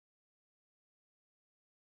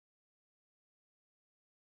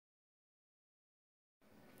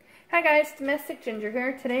Hi guys, Domestic Ginger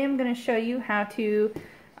here. Today I'm going to show you how to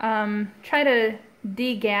try to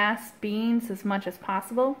degas beans as much as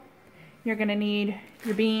possible. You're going to need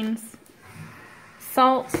your beans,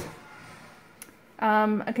 salt,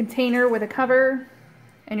 a container with a cover,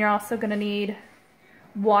 and you're also going to need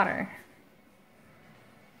water.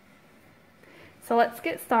 So let's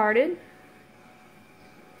get started.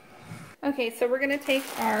 Okay, so we're going to take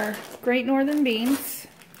our Great Northern beans.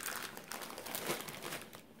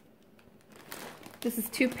 This is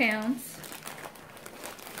 2 pounds.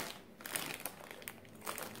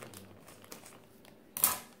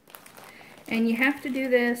 And you have to do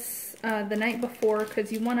this the night before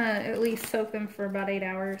because you want to at least soak them for about 8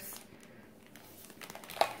 hours.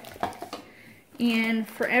 And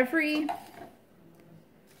for every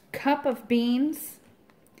cup of beans,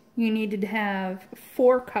 you need to have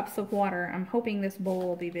 4 cups of water. I'm hoping this bowl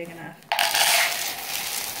will be big enough.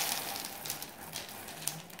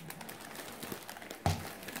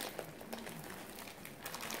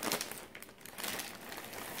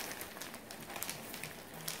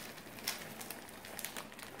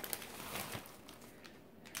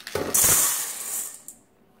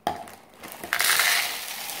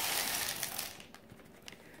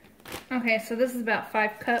 Okay, so this is about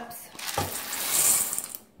 5 cups.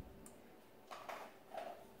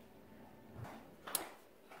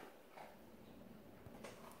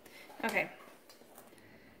 Okay.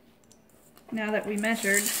 Now that we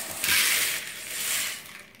measured,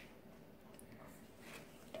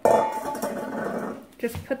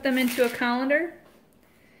 just put them into a colander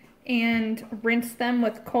and rinse them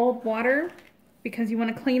with cold water because you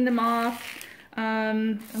want to clean them off.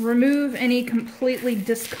 Remove any completely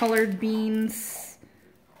discolored beans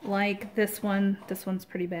like this one. This one's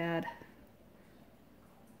pretty bad.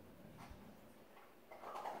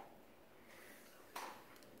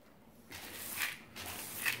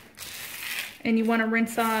 And you want to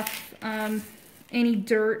rinse off any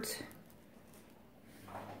dirt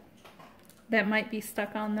that might be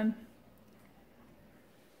stuck on them.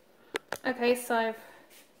 Okay, so I've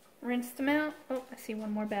rinsed them out. Oh, I see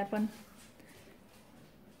one more bad one.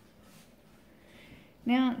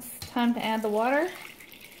 Now it's time to add the water.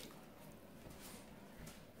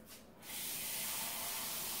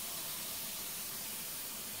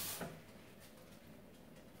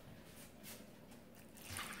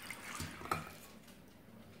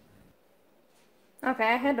 Okay,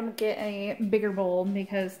 I had to get a bigger bowl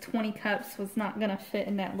because 20 cups was not going to fit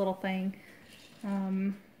in that little thing.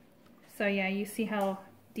 So yeah, you see how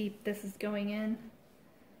deep this is going in?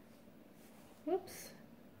 Whoops.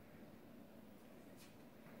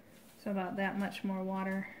 So about that much more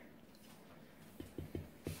water.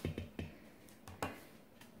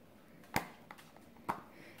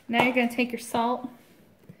 Now you're going to take your salt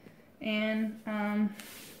and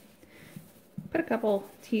put a couple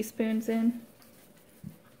teaspoons in.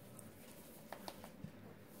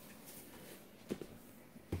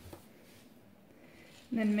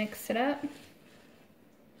 And then mix it up.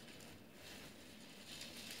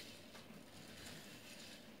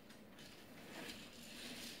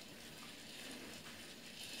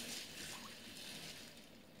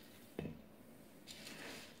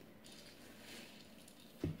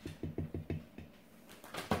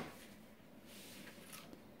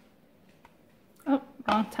 Oh,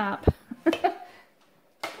 wrong top.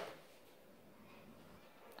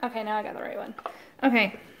 Okay, now I got the right one.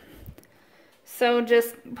 Okay. So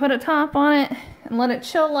just put a top on it and let it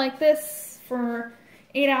chill like this for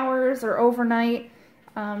 8 hours or overnight.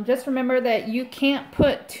 Just remember that you can't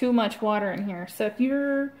put too much water in here. So if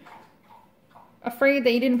you're afraid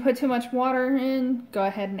that you didn't put too much water in, go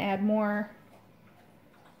ahead and add more.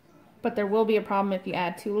 But there will be a problem if you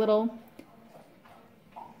add too little.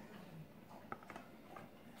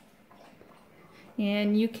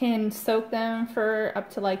 And you can soak them for up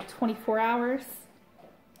to like 24 hours.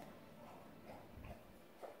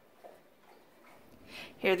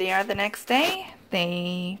 Here they are the next day.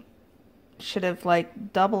 They should have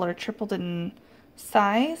like doubled or tripled in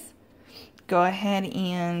size. Go ahead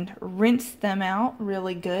and rinse them out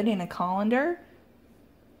really good in a colander.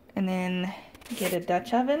 And then get a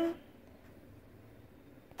Dutch oven.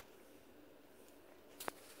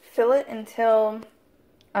 Fill it until,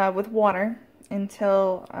 with water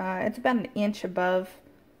until it's about 1 inch above.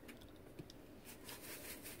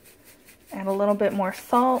 Add a little bit more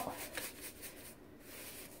salt.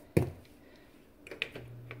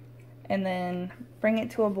 And then bring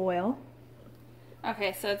it to a boil.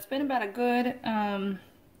 Okay, so it's been about a good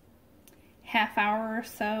half hour or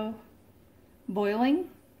so boiling.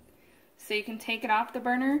 So you can take it off the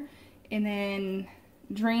burner and then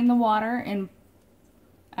drain the water and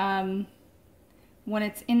When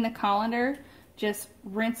it's in the colander, just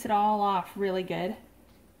rinse it all off really good.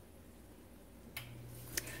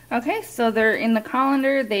 Okay, so they're in the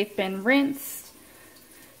colander, they've been rinsed,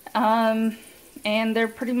 and they're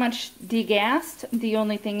pretty much degassed. The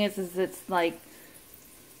only thing is it's like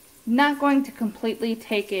not going to completely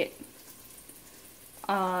take it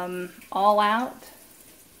all out,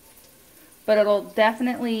 but it'll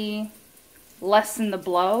definitely lessen the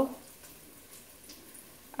blow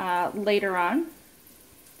later on.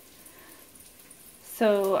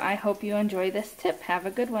 So I hope you enjoy this tip. Have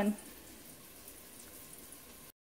a good one.